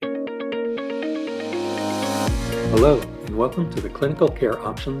Hello, and welcome to the Clinical Care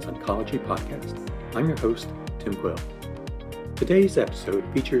Options Oncology Podcast. I'm your host, Tim Quill. Today's episode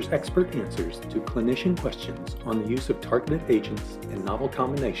features expert answers to clinician questions on the use of targeted agents and novel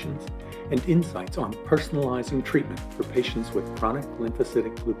combinations, and insights on personalizing treatment for patients with chronic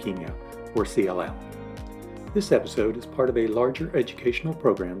lymphocytic leukemia, or CLL. This episode is part of a larger educational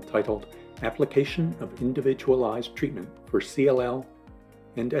program titled Application of Individualized Treatment for CLL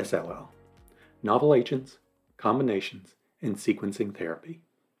and SLL, Novel Agents, Combinations, and Sequencing Therapy.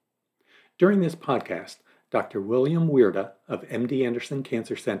 During this podcast, Dr. William Weirda of MD Anderson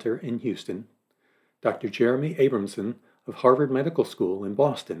Cancer Center in Houston, Dr. Jeremy Abramson of Harvard Medical School in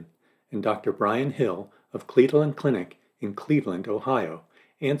Boston, and Dr. Brian Hill of Cleveland Clinic in Cleveland, Ohio,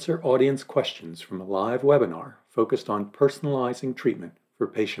 answer audience questions from a live webinar focused on personalizing treatment for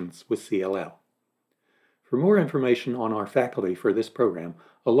patients with CLL. For more information on our faculty for this program,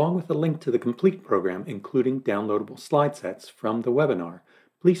 along with a link to the complete program including downloadable slide sets from the webinar,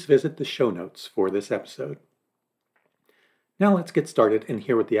 please visit the show notes for this episode. Now let's get started and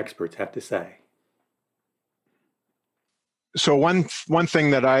hear what the experts have to say. So one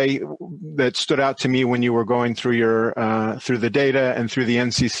thing that stood out to me when you were going through through the data and through the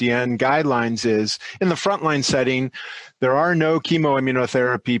NCCN guidelines is in the frontline setting, there are no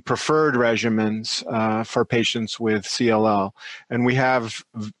chemoimmunotherapy preferred regimens for patients with CLL, and we have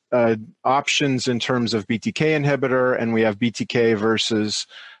options in terms of BTK inhibitor, and we have BTK versus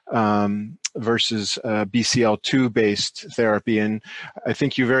BCL2 based therapy. And I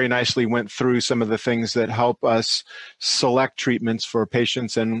think you very nicely went through some of the things that help us select treatments for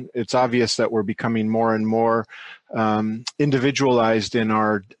patients. And it's obvious that we're becoming more and more individualized in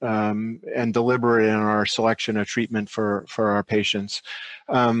our and deliberate in our selection of treatment for our patients.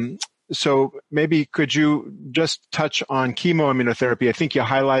 So maybe could you just touch on chemoimmunotherapy? I think you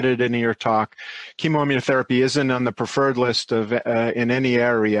highlighted in your talk, chemoimmunotherapy isn't on the preferred list of in any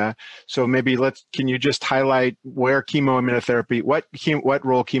area. So maybe can you just highlight where chemoimmunotherapy, what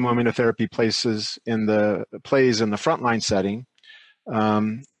role chemoimmunotherapy plays in the frontline setting,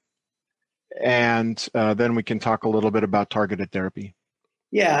 and then we can talk a little bit about targeted therapy.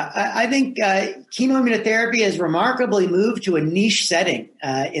 Yeah, I think chemoimmunotherapy has remarkably moved to a niche setting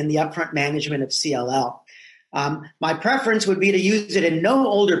in the upfront management of CLL. My preference would be to use it in no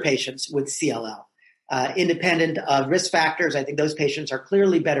older patients with CLL. Independent of risk factors, I think those patients are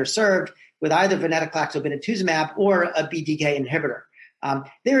clearly better served with either venetoclax obinutuzumab or a BTK inhibitor.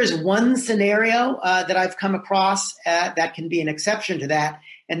 There is one scenario that I've come across that can be an exception to that,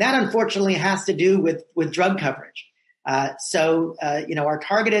 and that unfortunately has to do with drug coverage. Our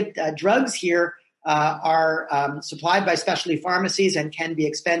targeted drugs here are supplied by specialty pharmacies and can be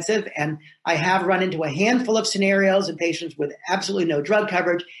expensive. And I have run into a handful of scenarios in patients with absolutely no drug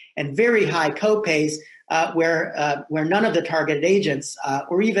coverage and very high copays where none of the targeted agents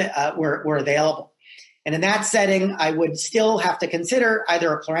were available. And in that setting, I would still have to consider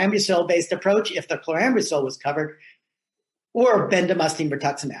either a chlorambucil-based approach if the chlorambucil was covered, or bendamustine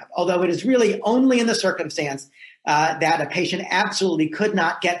rituximab, although it is really only in the circumstance that a patient absolutely could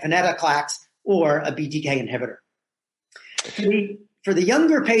not get venetoclax or a BTK inhibitor. For the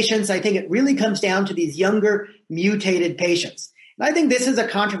younger patients, I think it really comes down to these younger mutated patients. And I think this is a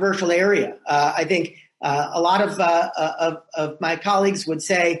controversial area. I think a lot of my colleagues would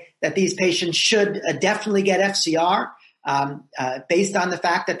say that these patients should definitely get FCR based on the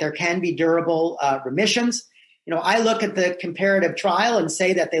fact that there can be durable remissions. I look at the comparative trial and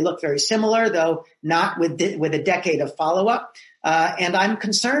say that they look very similar, though not with a decade of follow-up. And I'm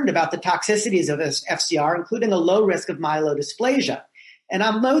concerned about the toxicities of this FCR, including a low risk of myelodysplasia. And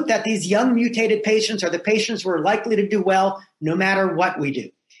I'll note that these young mutated patients are the patients who are likely to do well no matter what we do.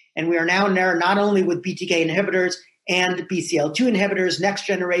 And we are now there not only with BTK inhibitors and BCL2 inhibitors, next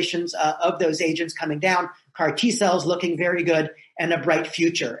generations of those agents coming down, CAR T cells looking very good, and a bright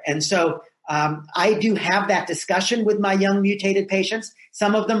future. And so I do have that discussion with my young mutated patients.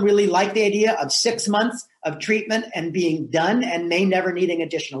 Some of them really like the idea of 6 months of treatment and being done and may never needing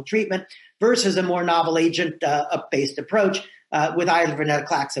additional treatment versus a more novel agent-based approach with either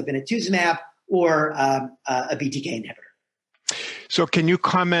venetoclax obinutuzumab or a BTK inhibitor. So can you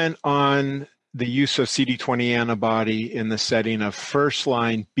comment on the use of CD20 antibody in the setting of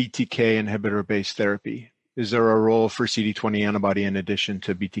first-line BTK inhibitor-based therapy? Is there a role for CD20 antibody in addition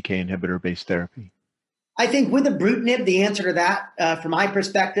to BTK inhibitor-based therapy? I think with ibrutinib, the answer to that, from my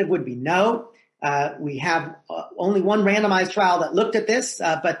perspective, would be no. We have only one randomized trial that looked at this,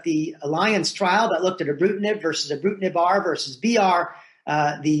 but the Alliance trial that looked at ibrutinib versus ibrutinib R versus BR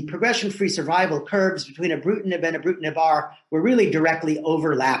the progression-free survival curves between ibrutinib and ibrutinib R were really directly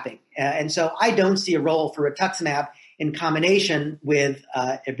overlapping. And so I don't see a role for rituximab in combination with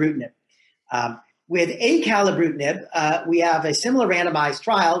ibrutinib. With acalabrutinib, we have a similar randomized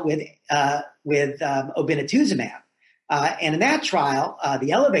trial with obinutuzumab. And in that trial,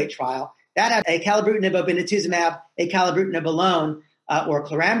 the ELEVATE trial, that had acalabrutinib, obinutuzumab, acalabrutinib alone, or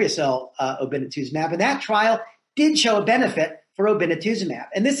chlorambucil obinutuzumab. And that trial did show a benefit for obinutuzumab.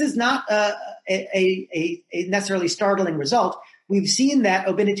 And this is not a necessarily startling result. We've seen that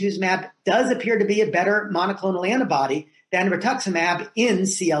obinutuzumab does appear to be a better monoclonal antibody than rituximab in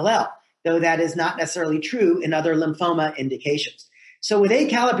CLL, though that is not necessarily true in other lymphoma indications. So with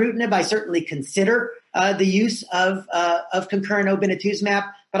acalabrutinib, I certainly consider the use of concurrent obinutuzumab,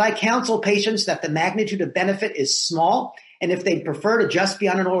 but I counsel patients that the magnitude of benefit is small, and if they'd prefer to just be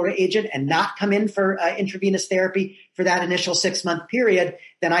on an older agent and not come in for intravenous therapy for that initial 6-month period,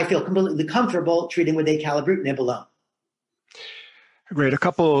 then I feel completely comfortable treating with acalabrutinib alone. Great. A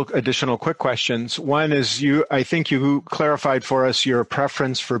couple additional quick questions. One is I think you clarified for us your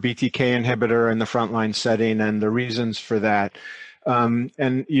preference for BTK inhibitor in the frontline setting and the reasons for that.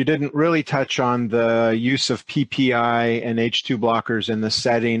 And you didn't really touch on the use of PPI and H2 blockers in the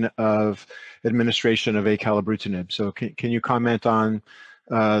setting of administration of acalabrutinib. So can you comment on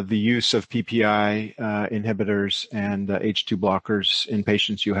the use of PPI inhibitors and H2 blockers in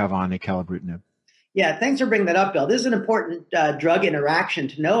patients you have on acalabrutinib? Yeah, thanks for bringing that up, Bill. This is an important drug interaction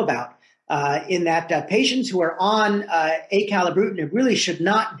to know about in that patients who are on acalabrutinib really should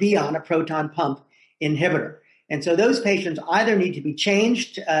not be on a proton pump inhibitor. And so those patients either need to be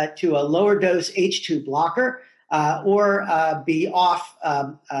changed to a lower dose H2 blocker or be off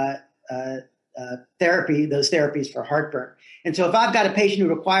therapy, those therapies for heartburn. And so if I've got a patient who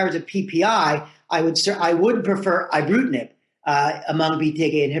requires a PPI, I would prefer ibrutinib among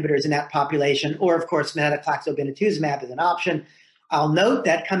BTK inhibitors in that population, or of course, venetoclax obinutuzumab is an option. I'll note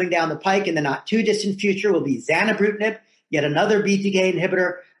that coming down the pike in the not too distant future will be zanubrutinib, yet another BTK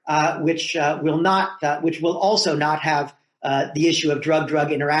inhibitor, which will also not have the issue of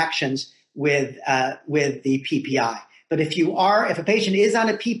drug-drug interactions with the PPI. But if a patient is on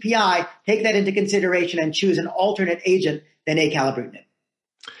a PPI, take that into consideration and choose an alternate agent than acalabrutinib.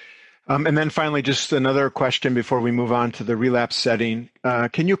 And then finally, just another question before we move on to the relapse setting.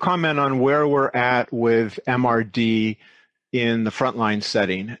 Can you comment on where we're at with MRD in the frontline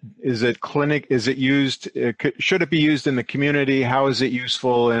setting? Is it used? Should it be used in the community? How is it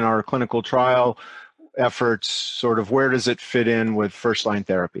useful in our clinical trial efforts? Sort of where does it fit in with first-line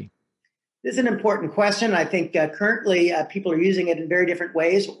therapy? This is an important question. I think currently people are using it in very different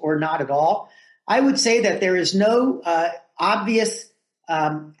ways or not at all. I would say that there is no obvious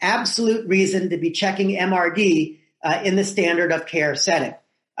absolute reason to be checking MRD in the standard of care setting.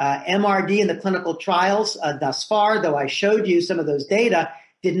 MRD in the clinical trials thus far, though I showed you some of those data,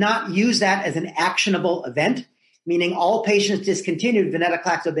 did not use that as an actionable event, meaning all patients discontinued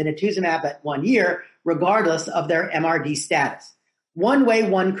venetoclax obinutuzumab at 1 year, regardless of their MRD status. One way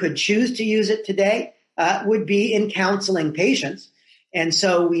one could choose to use it today would be in counseling patients. And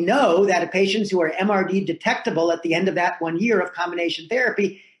so we know that patients who are MRD detectable at the end of that 1 year of combination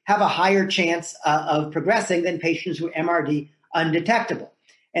therapy have a higher chance of progressing than patients who are MRD undetectable.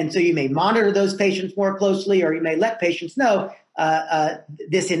 And so you may monitor those patients more closely, or you may let patients know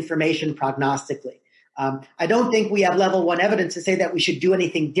this information prognostically. I don't think we have level 1 evidence to say that we should do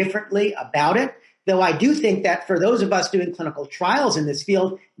anything differently about it, though I do think that for those of us doing clinical trials in this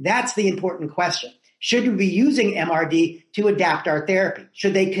field, that's the important question. Should we be using MRD to adapt our therapy?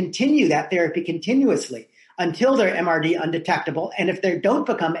 Should they continue that therapy continuously until they're MRD undetectable? And if they don't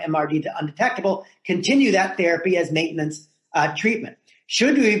become MRD undetectable, continue that therapy as maintenance treatment.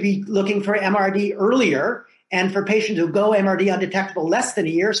 Should we be looking for MRD earlier? And for patients who go MRD undetectable less than a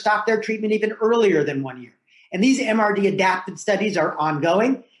year, stop their treatment even earlier than 1 year. And these MRD adapted studies are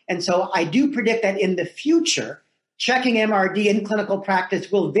ongoing. And so I do predict that in the future, checking MRD in clinical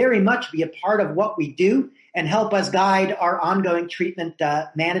practice will very much be a part of what we do and help us guide our ongoing treatment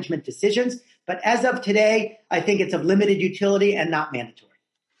management decisions. But as of today, I think it's of limited utility and not mandatory.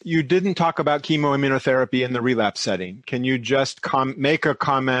 You didn't talk about chemoimmunotherapy in the relapse setting. Can you just make a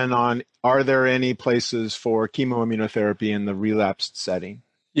comment on, are there any places for chemoimmunotherapy in the relapsed setting?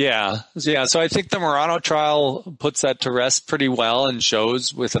 Yeah. So I think the Murano trial puts that to rest pretty well and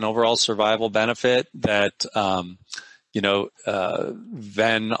shows with an overall survival benefit that, Ven-R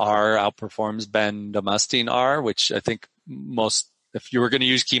outperforms bendamustine-R, which I think most if you were going to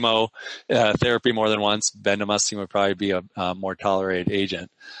use chemo therapy more than once, bendamustine would probably be a more tolerated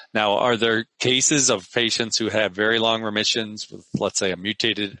agent. Now, are there cases of patients who had very long remissions with, let's say, a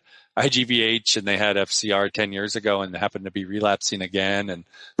mutated IGVH and they had FCR 10 years ago and happen to be relapsing again and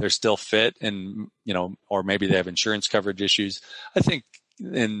they're still fit and, or maybe they have insurance coverage issues? I think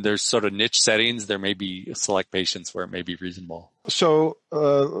in there's sort of niche settings, there may be select patients where it may be reasonable. So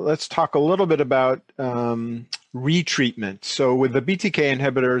let's talk a little bit about retreatment. So with the BTK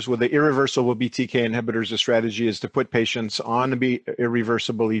inhibitors, with the irreversible BTK inhibitors, the strategy is to put patients on the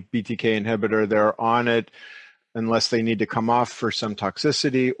irreversible BTK inhibitor. They're on it unless they need to come off for some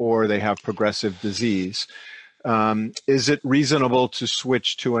toxicity or they have progressive disease. Is it reasonable to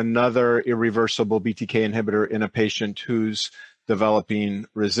switch to another irreversible BTK inhibitor in a patient who's developing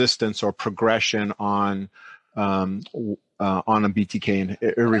resistance or progression on a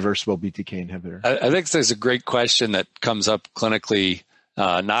irreversible BTK inhibitor? I think there's a great question that comes up clinically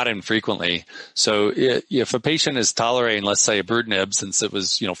not infrequently. So if a patient is tolerating, let's say, ibrutinib, since it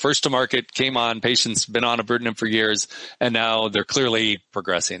was first to market, came on, patients been on ibrutinib for years, and now they're clearly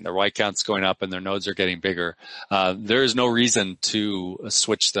progressing. Their white count's going up and their nodes are getting bigger. There is no reason to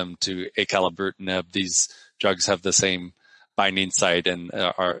switch them to acalabrutinib. These drugs have the same binding site and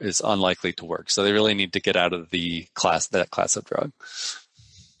is unlikely to work. So they really need to get out of that class of drug.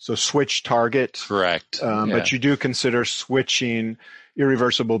 So switch target. Correct. But you do consider switching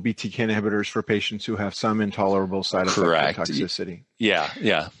irreversible BTK inhibitors for patients who have some intolerable side effect or toxicity.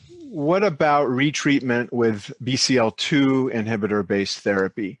 Yeah. What about retreatment with BCL2 inhibitor-based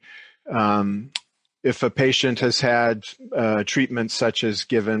therapy? If a patient has had treatments such as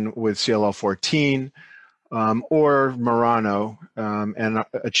given with CLL14, or Mirano, and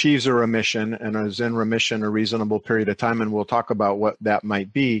achieves a remission and is in remission a reasonable period of time, and we'll talk about what that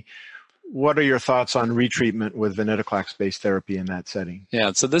might be. What are your thoughts on retreatment with venetoclax-based therapy in that setting?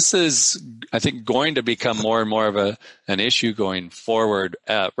 Yeah, so this is, I think, going to become more and more of an issue going forward.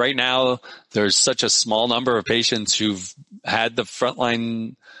 Right now, there's such a small number of patients who've had the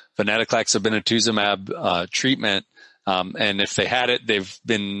frontline venetoclax or obinutuzumab treatment. And if they had it,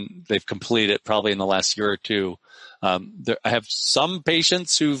 they've completed it probably in the last year or two. I have some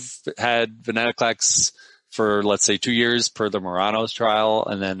patients who've had venetoclax for, let's say, 2 years per the Mirano's trial,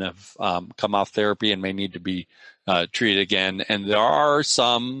 and then have come off therapy and may need to be treated again. And there are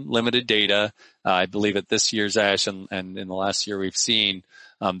some limited data, I believe at this year's ASH and in the last year we've seen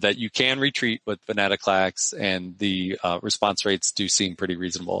that you can retreat with venetoclax, and the response rates do seem pretty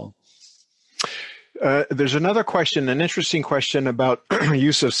reasonable. There's another question, an interesting question about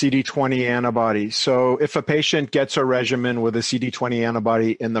use of CD20 antibodies. So if a patient gets a regimen with a CD20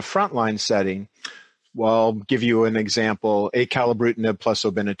 antibody in the frontline setting, well, I'll give you an example, acalabrutinib plus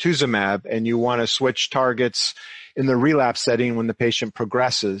obinutuzumab, and you want to switch targets in the relapse setting when the patient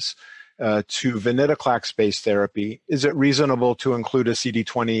progresses to venetoclax-based therapy. Is it reasonable to include a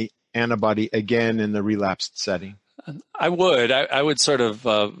CD20 antibody again in the relapsed setting? I would sort of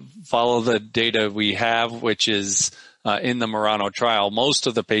follow the data we have, which is in the Mirano trial. Most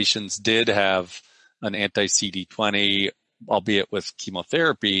of the patients did have an anti-CD20, albeit with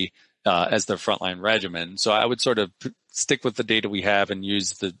chemotherapy, as their frontline regimen. So I would sort of stick with the data we have and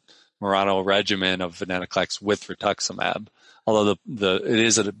use the Mirano regimen of venetoclax with rituximab, although it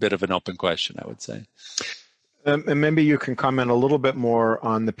is a bit of an open question, I would say. And maybe you can comment a little bit more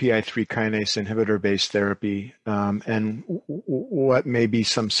on the PI3 kinase inhibitor-based therapy, and what may be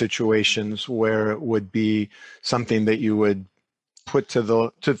some situations where it would be something that you would put to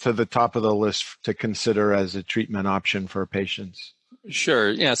the top of the list to consider as a treatment option for patients. Sure.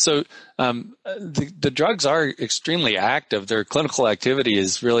 Yeah. So the drugs are extremely active. Their clinical activity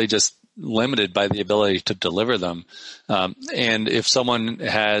is really just limited by the ability to deliver them. And if someone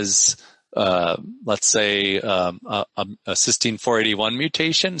has let's say a cysteine 481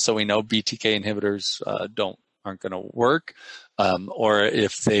 mutation, so we know BTK inhibitors aren't going to work, or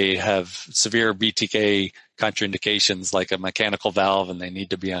if they have severe BTK contraindications like a mechanical valve and they need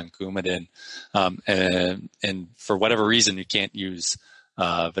to be on Coumadin, and for whatever reason you can't use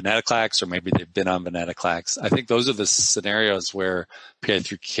venetoclax, or maybe they've been on venetoclax. I think those are the scenarios where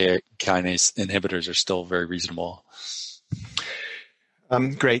PI3 kinase inhibitors are still very reasonable.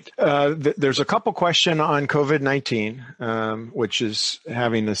 Great. There's a couple questions on COVID-19, which is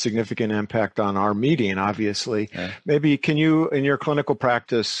having a significant impact on our meeting, obviously. Yeah. Maybe can you, in your clinical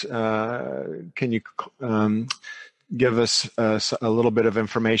practice, can you give us a little bit of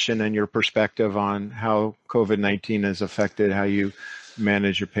information and your perspective on how COVID-19 has affected how you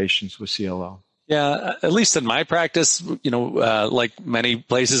manage your patients with CLL? Yeah, at least in my practice, like many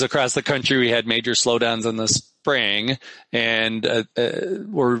places across the country, we had major slowdowns in this spring, and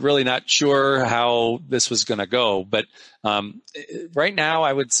we're really not sure how this was going to go. But right now,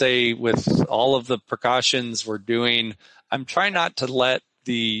 I would say with all of the precautions we're doing, I'm trying not to let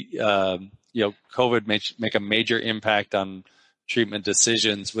the COVID make a major impact on treatment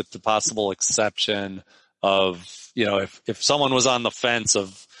decisions, with the possible exception of, if someone was on the fence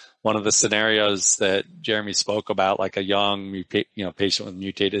of one of the scenarios that Jeremy spoke about, like a young patient with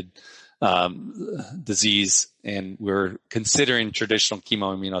mutated disease, and we're considering traditional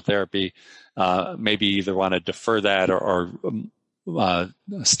chemoimmunotherapy, maybe either want to defer that or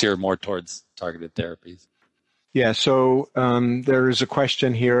steer more towards targeted therapies. Yeah, so there's a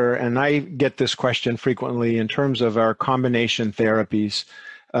question here, and I get this question frequently in terms of our combination therapies.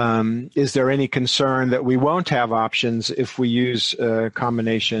 Is there any concern that we won't have options if we use a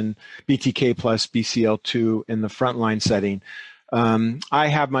combination BTK plus BCL2 in the frontline setting? I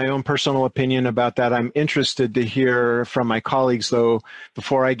have my own personal opinion about that. I'm interested to hear from my colleagues, though,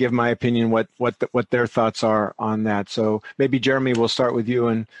 before I give my opinion, what their thoughts are on that. So maybe Jeremy, we'll start with you,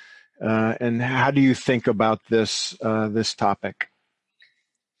 and how do you think about this topic?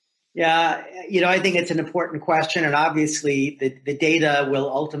 Yeah, I think it's an important question, and obviously the data will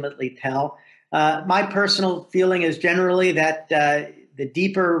ultimately tell. My personal feeling is generally that the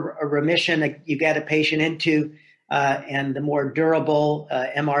deeper a remission you get a patient into, and the more durable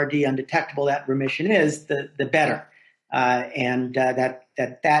MRD undetectable that remission is, the better. And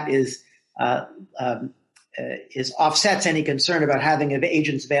that is offsets any concern about having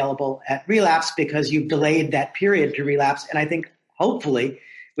agents available at relapse, because you've delayed that period to relapse. And I think hopefully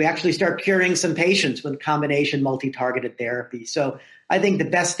we actually start curing some patients with combination multi-targeted therapy. So I think the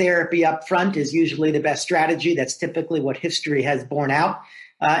best therapy up front is usually the best strategy. That's typically what history has borne out.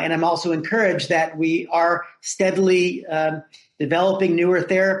 And I'm also encouraged that we are steadily developing newer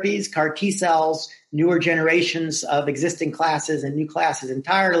therapies, CAR T cells, newer generations of existing classes and new classes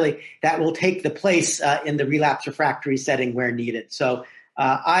entirely that will take the place in the relapse refractory setting where needed. So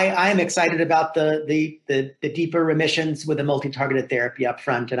I am excited about the deeper remissions with a multi-targeted therapy up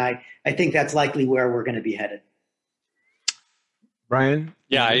front, and I think that's likely where we're going to be headed. Brian?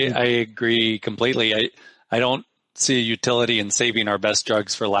 Yeah, I agree completely. I don't see a utility in saving our best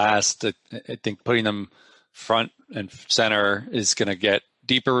drugs for last. I think putting them front and center is going to get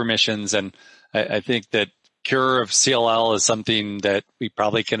deeper remissions, and I think that cure of CLL is something that we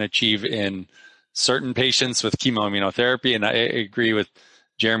probably can achieve in certain patients with chemoimmunotherapy. And I agree with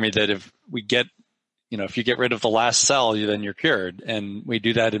Jeremy that if you get rid of the last cell, then you're cured. And we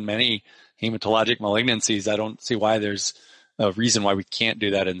do that in many hematologic malignancies. I don't see why there's a reason why we can't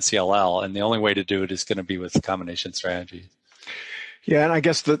do that in CLL. And the only way to do it is going to be with combination strategy. Yeah, and I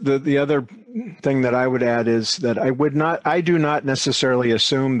guess the other thing that I would add is that I do not necessarily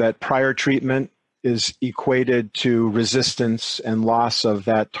assume that prior treatment is equated to resistance and loss of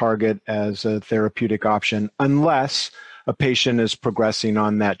that target as a therapeutic option, unless a patient is progressing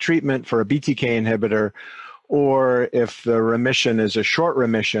on that treatment for a BTK inhibitor, or if the remission is a short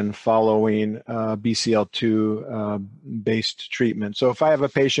remission following BCL2 based treatment. So if I have a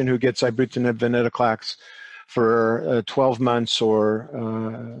patient who gets ibrutinib venetoclax for 12 months or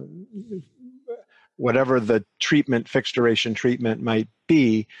whatever the fixed duration treatment might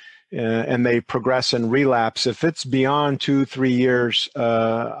be, and they progress and relapse, if it's beyond 2-3 years,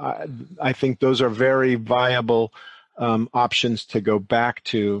 I think those are very viable options to go back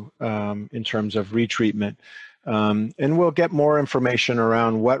to in terms of retreatment. And we'll get more information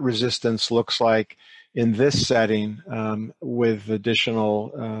around what resistance looks like in this setting with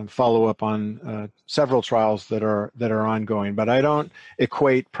additional follow-up on several trials that are ongoing. But I don't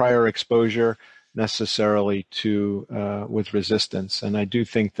equate prior exposure necessarily to with resistance, and I do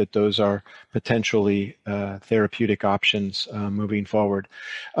think that those are potentially therapeutic options moving forward.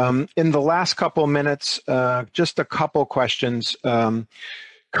 In the last couple minutes, just a couple questions.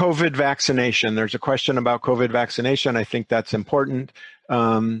 COVID vaccination. There's a question about COVID vaccination. I think that's important.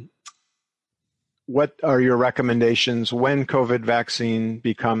 What are your recommendations when COVID vaccine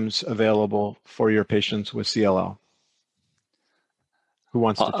becomes available for your patients with CLL? Who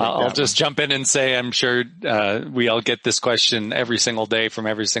wants to take that? I'll just jump in and say I'm sure we all get this question every single day from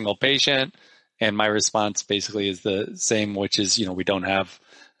every single patient. And my response basically is the same, which is, we don't have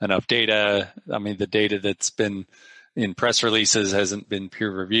enough data. I mean, the data that's been in press releases hasn't been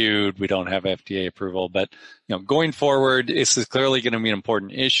peer reviewed. We don't have FDA approval. But, going forward, this is clearly going to be an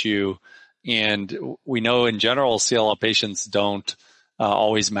important issue. And we know in general, CLL patients don't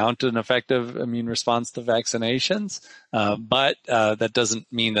always mount an effective immune response to vaccinations. But that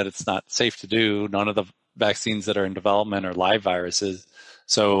doesn't mean that it's not safe to do. None of the vaccines that are in development are live viruses.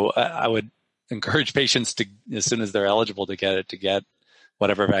 So I would encourage patients to, as soon as they're eligible to get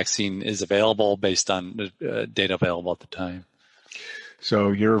whatever vaccine is available based on the data available at the time.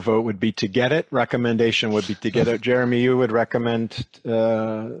 So your vote would be to get it. Recommendation would be to get it. Jeremy, you would recommend?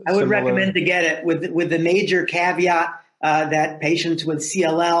 I would recommend to get it with the major caveat that patients with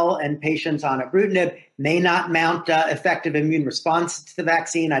CLL and patients on ibrutinib may not mount effective immune response to the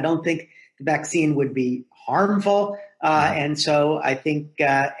vaccine. I don't think the vaccine would be harmful. And so I think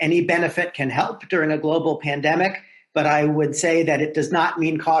any benefit can help during a global pandemic. But I would say that it does not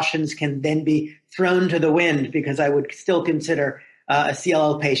mean cautions can then be thrown to the wind, because I would still consider a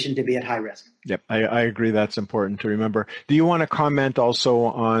CLL patient to be at high risk. Yep, I agree. That's important to remember. Do you want to comment also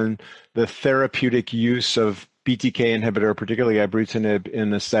on the therapeutic use of BTK inhibitor, particularly ibrutinib, in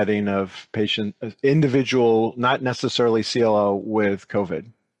the setting of individual, not necessarily CLL, with COVID?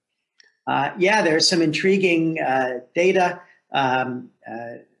 There's some intriguing data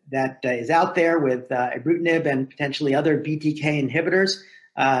that is out there with ibrutinib and potentially other BTK inhibitors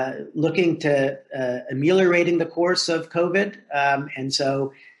looking to ameliorating the course of COVID. And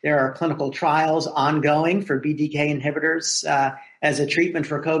so there are clinical trials ongoing for BTK inhibitors as a treatment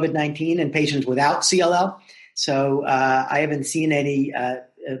for COVID-19 in patients without CLL. So I haven't seen any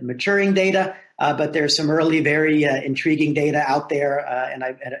maturing data, but there's some early, very intriguing data out there,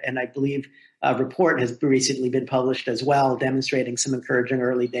 and I believe a report has recently been published as well, demonstrating some encouraging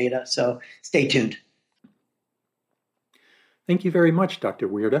early data. So stay tuned. Thank you very much, Dr.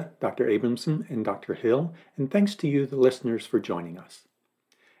 Weerda, Dr. Abramson, and Dr. Hill, and thanks to you, the listeners, for joining us.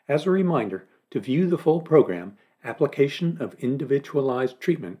 As a reminder, to view the full program, Application of Individualized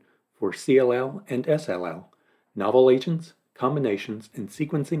Treatment for CLL and SLL, Novel Agents, Combinations, and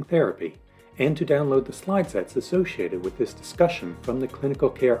Sequencing Therapy, and to download the slide sets associated with this discussion from the Clinical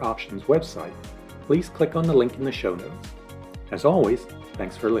Care Options website, please click on the link in the show notes. As always,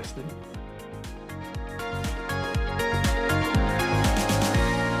 thanks for listening.